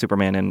bringing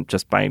Superman in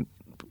just by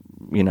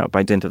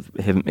dint of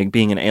him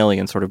being an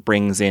alien sort of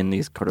brings in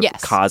these sort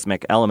of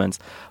cosmic elements.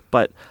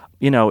 But,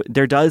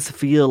 there does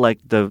feel like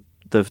the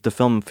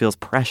film feels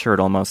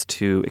pressured almost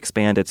to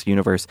expand its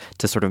universe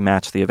to sort of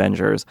match the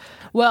Avengers.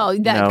 Well,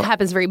 that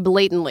happens very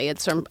blatantly at a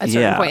certain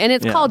point. And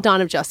it's called Dawn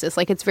of Justice.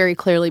 Like, it's very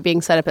clearly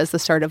being set up as the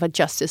start of a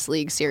Justice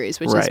League series,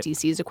 which is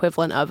DC's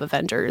equivalent of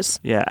Avengers.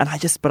 Yeah, and I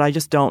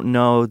just don't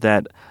know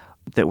that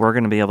we're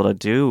going to be able to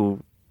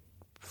do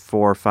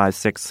 4, 5,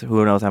 6,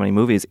 who knows how many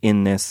movies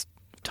in this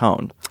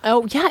tone.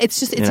 Oh, yeah.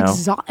 It's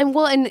exhausting.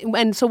 Well,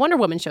 and so Wonder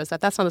Woman shows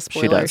that. That's not a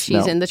spoiler.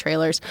 She's in the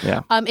trailers.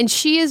 Yeah. And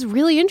she is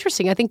really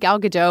interesting. I think Gal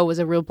Gadot was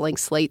a real blank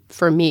slate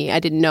for me. I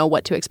didn't know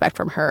what to expect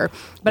from her.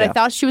 But I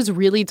thought she was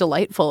really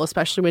delightful,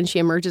 especially when she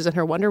emerges in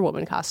her Wonder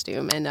Woman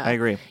costume. And I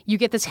agree. You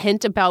get this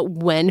hint about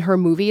when her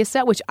movie is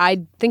set, which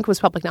I think was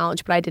public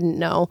knowledge, but I didn't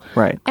know.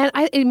 Right. And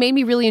it made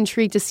me really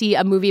intrigued to see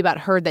a movie about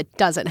her that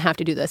doesn't have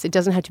to do this. It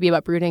doesn't have to be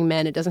about brooding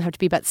men. It doesn't have to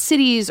be about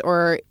cities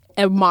or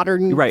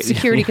modern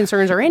security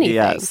concerns or anything.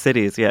 Yeah,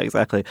 cities. Yeah,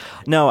 exactly.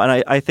 No,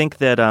 and I think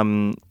that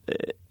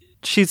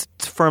she's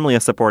firmly a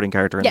supporting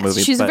character in the movie.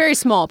 Yes, she's a very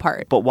small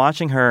part. But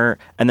watching her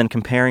and then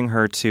comparing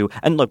her to...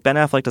 And look, Ben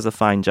Affleck does a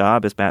fine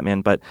job as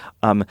Batman, but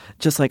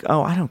just like,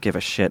 I don't give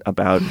a shit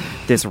about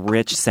this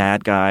rich,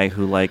 sad guy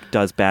who, like,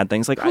 does bad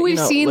things. Like, who we've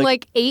seen,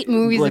 8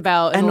 movies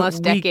about in the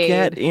last decade. We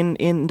get,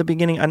 in the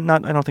beginning, I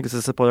don't think this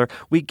is a spoiler,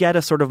 we get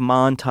a sort of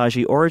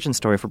montagey origin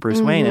story for Bruce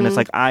Wayne, and it's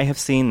like, I have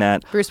seen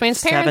that Bruce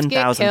Wayne's parents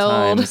get 7,000 killed.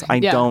 times. I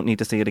don't need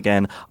to see it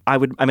again. I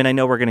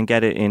know we're going to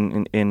get it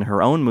in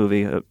her own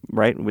movie,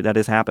 right? That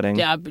is happening.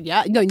 Yeah.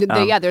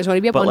 There's going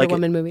to be a Wonder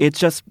Woman movie. It's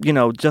just,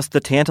 just the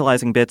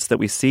tantalizing bits that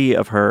we see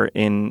of her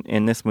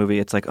in this movie.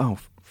 It's like,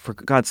 for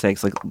God's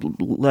sakes, like,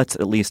 let's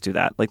at least do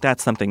that. Like,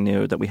 that's something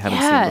new that we haven't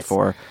seen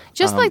before.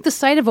 Just like the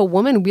sight of a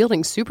woman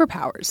wielding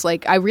superpowers.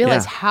 Like, I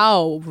realize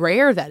how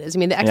rare that is. I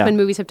mean, the X-Men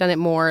movies have done it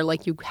more.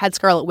 Like, you had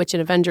Scarlet Witch in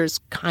Avengers,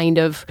 kind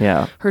of,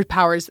 her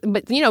powers.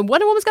 But,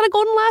 Wonder Woman's got a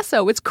golden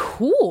lasso. It's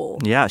cool.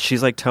 Yeah,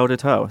 she's like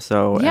toe-to-toe.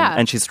 So,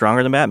 and she's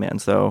stronger than Batman,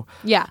 so...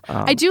 Yeah.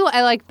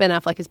 I like Ben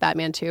Affleck as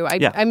Batman, too.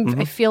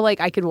 I feel like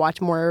I could watch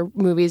more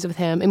movies with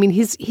him. I mean,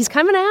 he's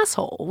kind of an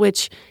asshole,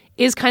 which...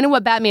 is kind of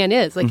what Batman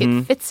is. Like,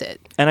 it fits it.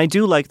 And I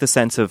do like the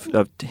sense of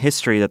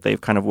history that they've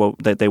kind of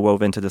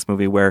wove into this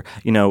movie where,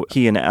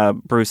 he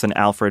and Bruce and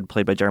Alfred,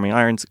 played by Jeremy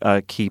Irons,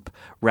 keep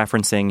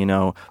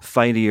referencing,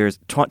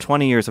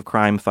 20 years of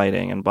crime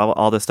fighting and blah, blah,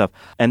 all this stuff.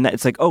 And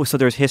it's like, so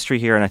there's history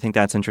here. And I think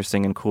that's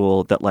interesting and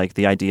cool that, like,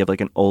 the idea of,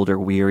 like, an older,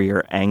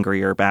 wearier,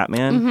 angrier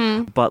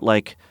Batman.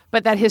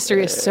 But that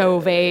history is so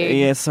vague.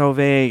 Yeah, it's so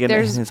vague. And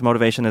his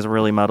motivation is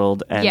really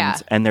muddled.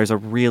 And there's a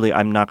really,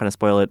 I'm not going to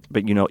spoil it,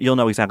 but you'll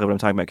know exactly what I'm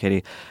talking about,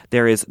 Katie.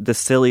 There is the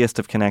silliest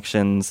of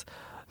connections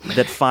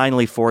that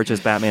finally forges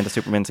Batman to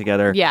Superman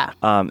together. Yeah.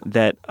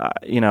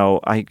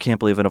 I can't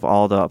believe it. Of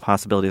all the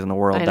possibilities in the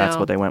world, that's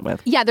what they went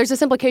with. Yeah, there's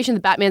this implication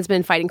that Batman's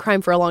been fighting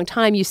crime for a long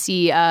time. You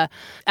see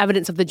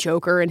evidence of the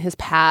Joker in his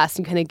past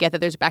and kind of get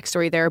that there's a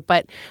backstory there.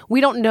 But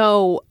we don't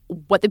know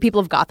what the people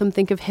of Gotham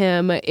think of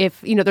him. If,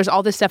 there's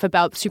all this stuff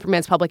about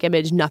Superman's public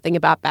image, nothing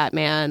about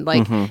Batman.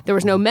 Like, there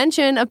was no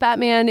mention of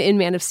Batman in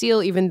Man of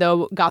Steel, even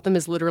though Gotham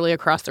is literally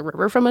across the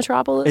river from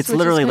Metropolis. It's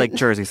literally like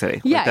Jersey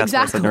City. Yeah, that's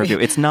exactly. What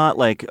it's not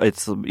like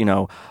it's,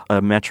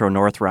 a Metro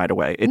North ride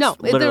away. It's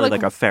literally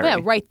like a ferry. Yeah,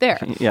 right there.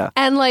 Yeah.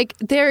 And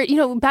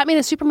Batman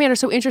and Superman are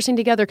so interesting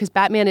together because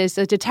Batman is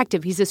a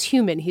detective. He's this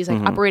human. He's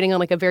like operating on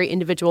like a very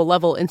individual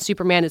level, and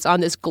Superman is on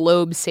this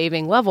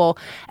globe-saving level.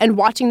 And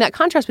watching that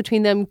contrast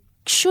between them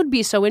should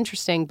be so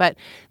interesting, but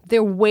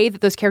the way that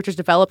those characters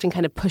developed and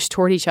kind of pushed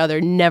toward each other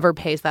never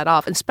pays that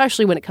off, and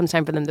especially when it comes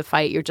time for them to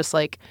fight. You're just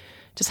like,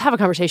 just have a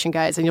conversation,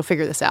 guys, and you'll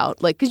figure this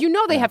out. Like, because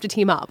they have to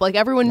team up. Like,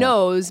 everyone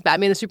knows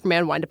Batman and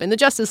Superman wind up in the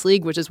Justice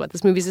League, which is what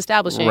this movie's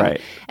establishing.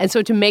 Right. And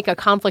so to make a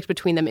conflict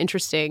between them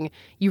interesting,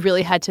 you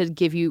really had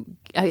to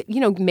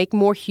make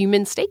more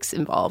human stakes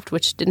involved,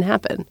 which didn't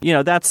happen.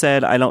 That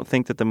said, I don't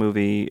think that the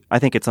movie. I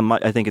think it's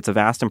a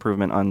vast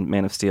improvement on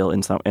Man of Steel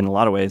in a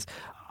lot of ways.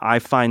 I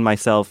find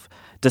myself,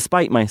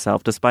 despite my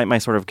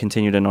sort of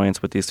continued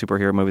annoyance with these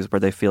superhero movies where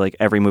they feel like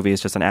every movie is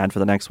just an ad for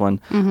the next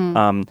one,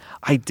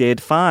 I did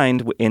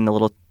find in the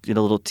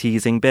little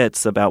teasing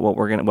bits about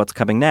what's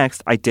coming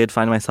next, I did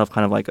find myself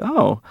kind of like,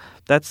 oh,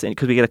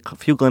 could we get a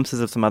few glimpses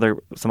of some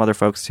other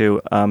folks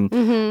too?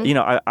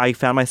 I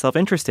found myself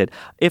interested,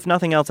 if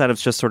nothing else, out of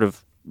just sort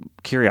of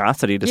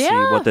curiosity to see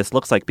what this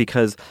looks like,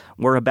 because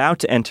we're about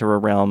to enter a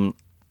realm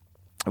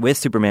with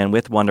Superman,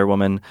 with Wonder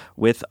Woman,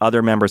 with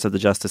other members of the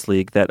Justice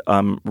League that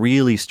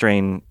really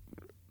strain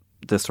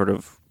this sort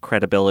of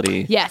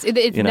credibility. Yes,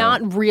 it's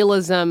not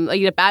realism. Like,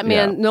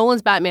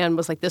 Nolan's Batman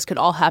was like, this could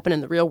all happen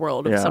in the real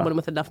world of someone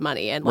with enough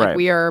money, and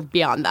we are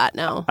beyond that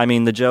now. I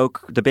mean,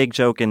 the big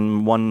joke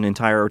in one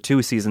entire or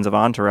two seasons of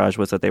Entourage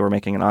was that they were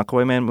making an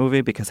Aquaman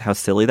movie, because how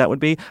silly that would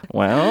be.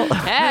 Well,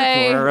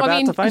 we're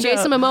about to find out.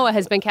 Jason Momoa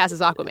has been cast as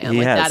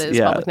Aquaman. That is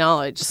public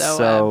knowledge.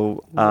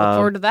 So look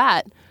forward to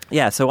that.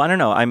 Yeah, so I don't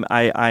know.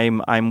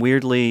 I'm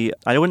weirdly,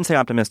 I wouldn't say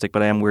optimistic,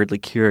 but I am weirdly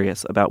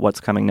curious about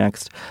what's coming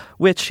next,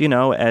 which,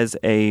 as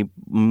a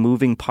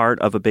moving part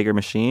of a bigger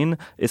machine,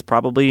 is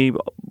probably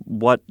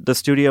what the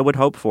studio would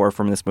hope for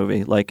from this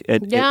movie.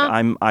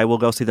 I will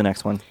go see the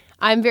next one.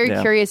 I'm very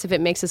curious if it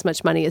makes as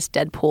much money as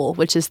Deadpool,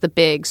 which is the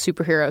big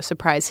superhero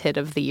surprise hit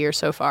of the year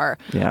so far.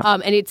 Yeah.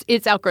 And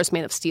it's outgrossed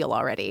Man of Steel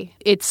already.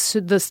 It's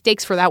the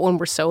stakes for that one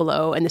were so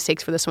low, and the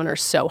stakes for this one are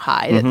so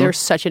high that there's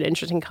such an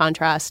interesting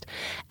contrast.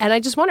 And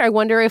I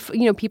wonder if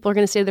people are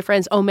going to say to their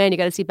friends, "Oh man, you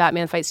got to see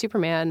Batman fight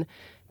Superman,"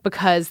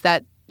 because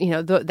that.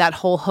 That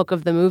whole hook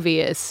of the movie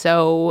is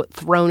so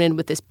thrown in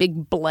with this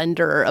big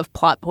blender of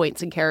plot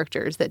points and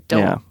characters that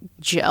don't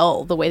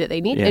gel the way that they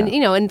need.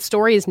 Yeah. And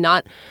story is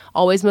not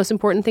always the most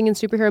important thing in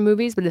superhero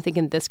movies, but I think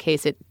in this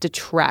case it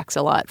detracts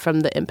a lot from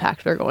the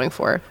impact they're going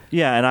for.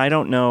 Yeah, and I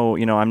don't know,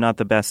 I'm not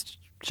the best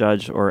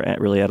judge or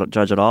really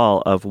judge at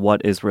all of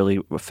what is really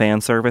fan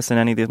service in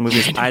any of these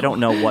movies. I don't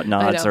know what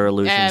nods or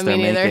allusions they're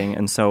making,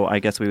 and so I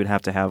guess we would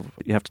have to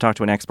talk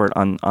to an expert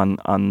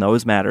on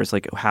those matters,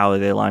 like how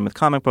they align with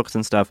comic books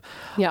and stuff.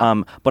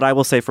 Yeah. But I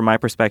will say, from my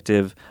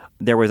perspective,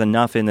 there was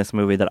enough in this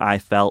movie that I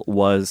felt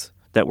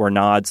that were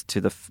nods to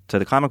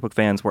the comic book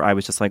fans, where I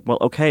was just like, well,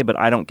 okay, but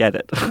I don't get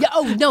it. Yeah,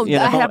 oh no,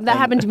 that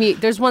happened to me.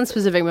 There's one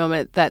specific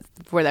moment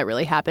where that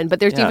really happened, but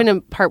there's even a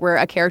part where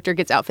a character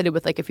gets outfitted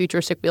with like a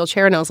futuristic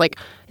wheelchair, and I was like,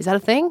 is that a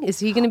thing? Is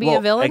he going to be a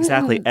villain?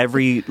 Exactly.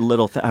 Every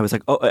little thing, I was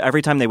like, oh,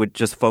 every time they would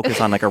just focus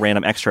on like a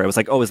random extra, I was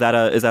like, oh, is that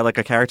like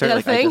a character? Is that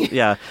a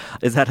thing?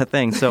 Is that a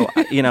thing? So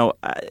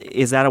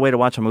is that a way to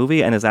watch a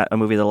movie, and is that a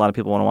movie that a lot of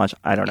people want to watch?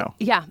 I don't know.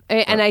 Yeah,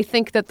 and I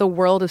think that the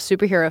world of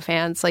superhero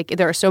fans, like,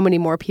 there are so many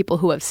more people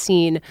who have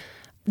seen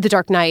The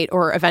Dark Knight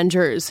or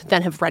Avengers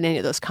than have read any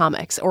of those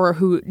comics or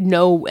who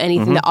know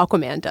anything that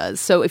Aquaman does.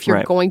 So if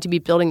you're going to be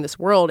building this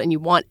world and you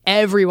want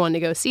everyone to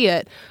go see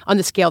it on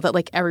the scale that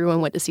like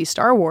everyone went to see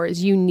Star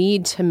Wars, you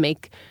need to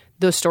make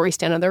those stories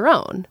stand on their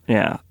own.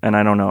 Yeah, and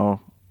I don't know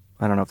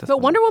if this.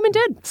 But Wonder Woman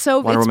did.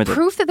 So it's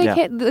proof that they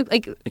can't.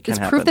 It's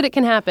proof that it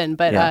can happen.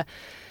 But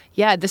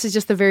this is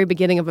just the very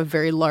beginning of a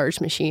very large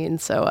machine.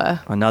 So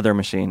another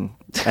machine,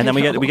 and then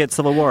we get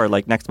Civil War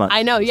like next month.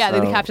 I know. Yeah, so.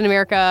 the Captain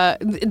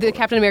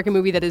America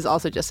movie that is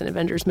also just an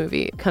Avengers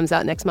movie comes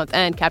out next month,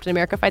 and Captain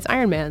America fights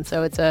Iron Man.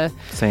 So it's a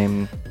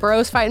same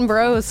bros fighting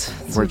bros.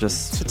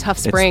 It's a tough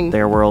spring. It's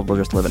their world. We're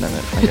just living in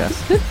it, I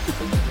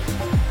guess.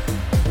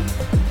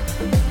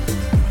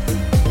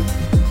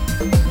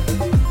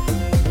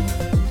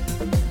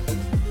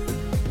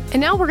 And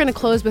now we're going to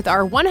close with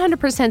our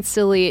 100%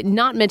 silly,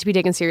 not meant to be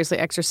taken seriously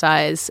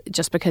exercise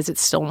just because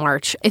it's still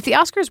March. If the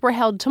Oscars were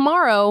held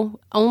tomorrow,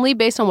 only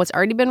based on what's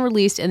already been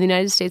released in the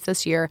United States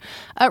this year,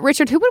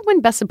 Richard, who would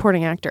win Best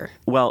Supporting Actor?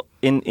 Well,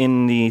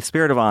 in the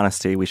spirit of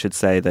honesty, we should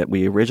say that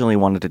we originally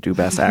wanted to do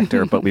Best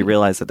Actor, but we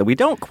realized that we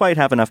don't quite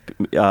have enough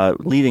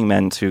leading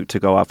men to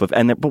go off of.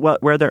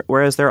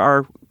 Whereas there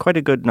are quite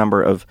a good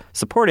number of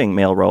supporting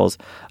male roles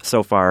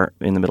so far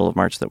in the middle of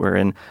March that we're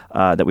in,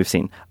 that we've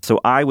seen. So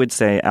I would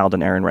say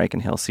Alden Ehrenreich in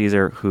Hail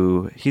Caesar,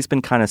 who he's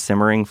been kind of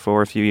simmering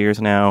for a few years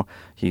now.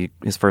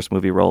 His first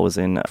movie role was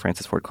in a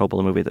Francis Ford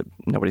Coppola movie that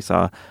nobody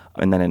saw,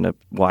 and then in a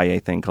YA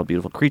thing called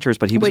Beautiful Creatures.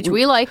 But which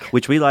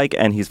we like,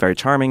 and he's very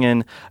charming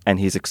in, and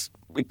he's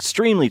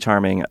extremely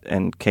charming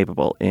and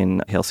capable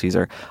in Hail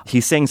Caesar. He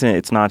sings in it.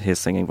 It's not his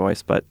singing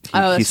voice, but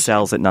he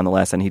sells it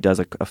nonetheless, and he does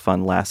a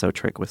fun lasso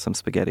trick with some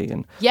spaghetti.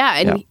 And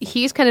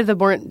he's kind of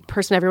the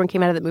person everyone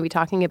came out of that movie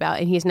talking about,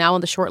 and he's now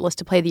on the short list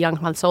to play the young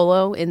Han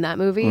Solo in that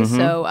movie.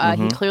 So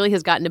he clearly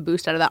has gotten a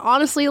boost out of that.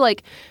 Honestly,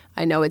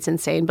 I know it's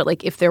insane, but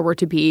if there were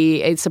to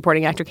be a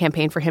supporting actor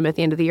campaign for him at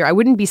the end of the year, I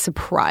wouldn't be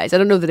surprised. I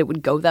don't know that it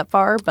would go that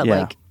far,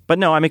 but But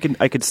no, I mean,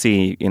 I could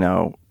see,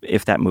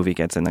 if that movie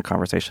gets in the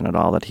conversation at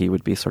all, that he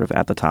would be sort of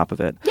at the top of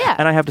it. Yeah.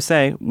 And I have to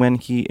say,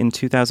 in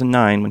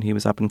 2009, when he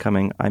was up and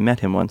coming, I met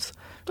him once.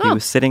 He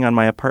was sitting on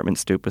my apartment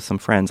stoop with some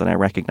friends, and I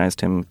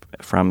recognized him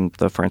from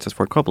the Francis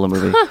Ford Coppola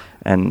movie.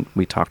 And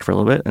we talked for a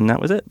little bit, and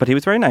that was it. But he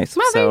was very nice.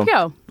 Well, there you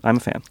go. I'm a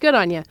fan. Good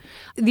on you.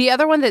 The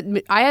other one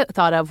that I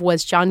thought of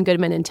was John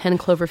Goodman in 10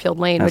 Cloverfield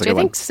Lane, which I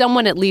think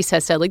someone at least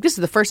has said, this is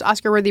the first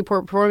Oscar-worthy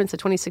performance of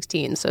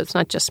 2016, so it's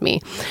not just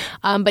me.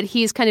 But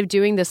he's kind of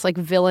doing this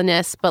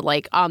villainous, but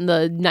on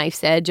the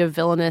knife's edge of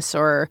villainous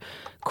or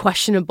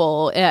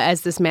questionable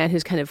as this man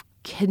who's kind of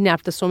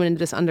kidnapped this woman into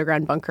this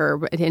underground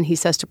bunker, and he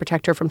says to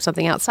protect her from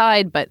something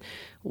outside, but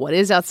what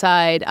is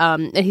outside?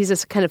 And he's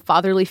this kind of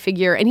fatherly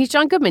figure, and he's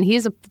John Goodman. He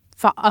is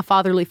a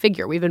fatherly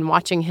figure. We've been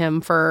watching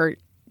him for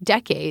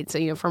decades,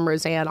 from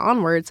Roseanne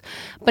onwards,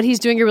 but he's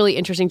doing a really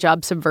interesting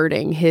job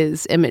subverting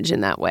his image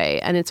in that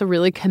way, and it's a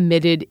really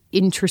committed,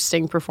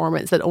 interesting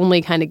performance that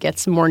only kind of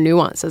gets more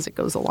nuance as it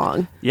goes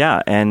along.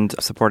 Yeah, and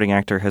supporting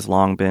actor has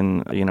long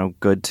been,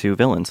 good to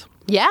villains.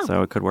 Yeah.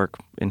 So it could work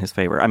in his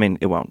favor. I mean,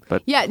 it won't,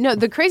 but... Yeah, no,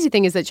 the crazy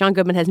thing is that John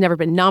Goodman has never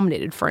been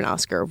nominated for an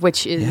Oscar,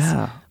 which is...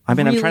 Yeah. I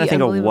mean, really I'm trying to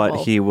think of what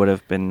he would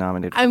have been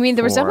nominated for. I mean,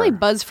 there was definitely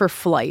buzz for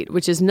Flight,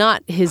 which is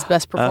not his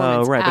best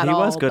performance right, at but he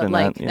was good in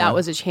that. Yeah. That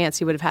was a chance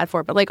he would have had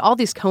for it. But all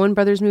these Coen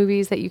Brothers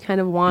movies that you kind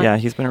of want... Yeah,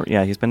 he's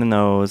been in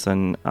those,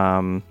 and...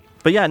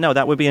 But yeah, no,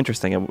 that would be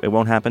interesting. It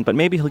won't happen, but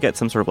maybe he'll get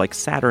some sort of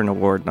Saturn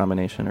Award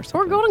nomination or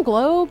something. Or Golden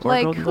Globe.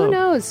 Who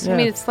knows? Yeah. I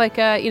mean, it's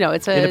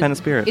it's a... Independent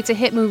Spirit. It's a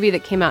hit movie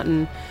that came out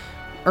in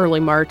early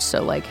March,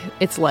 so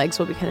its legs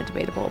will be kind of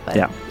debatable, but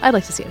yeah. I'd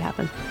like to see it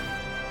happen.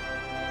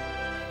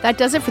 That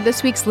does it for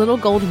this week's Little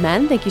Gold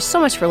Men. Thank you so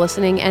much for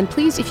listening, and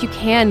please, if you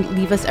can,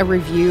 leave us a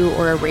review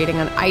or a rating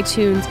on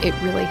iTunes. It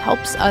really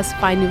helps us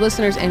find new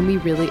listeners, and we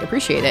really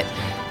appreciate it.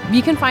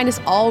 You can find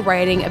us all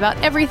writing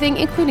about everything,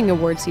 including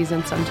award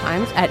season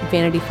sometimes, at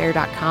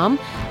vanityfair.com.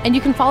 And you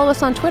can follow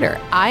us on Twitter.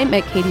 I'm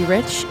at Katie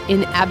Rich.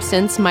 In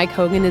absence, Mike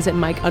Hogan is at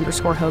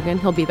Mike_Hogan.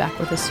 He'll be back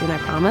with us soon, I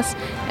promise.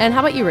 And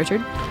how about you,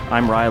 Richard?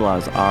 I'm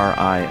Rylaws,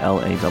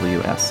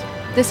 Rilaws.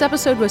 This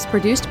episode was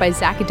produced by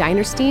Zach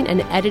Dinerstein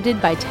and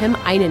edited by Tim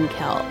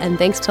Einenkel. And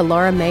thanks to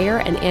Laura Mayer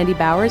and Andy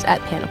Bowers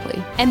at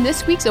Panoply. And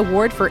this week's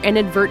award for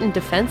inadvertent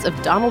defense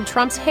of Donald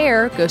Trump's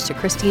hair goes to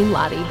Christine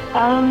Lahti.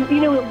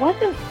 It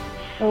wasn't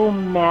so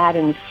mad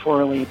and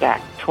swirly back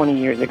 20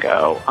 years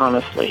ago,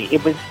 honestly.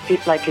 It was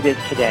like it is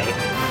today.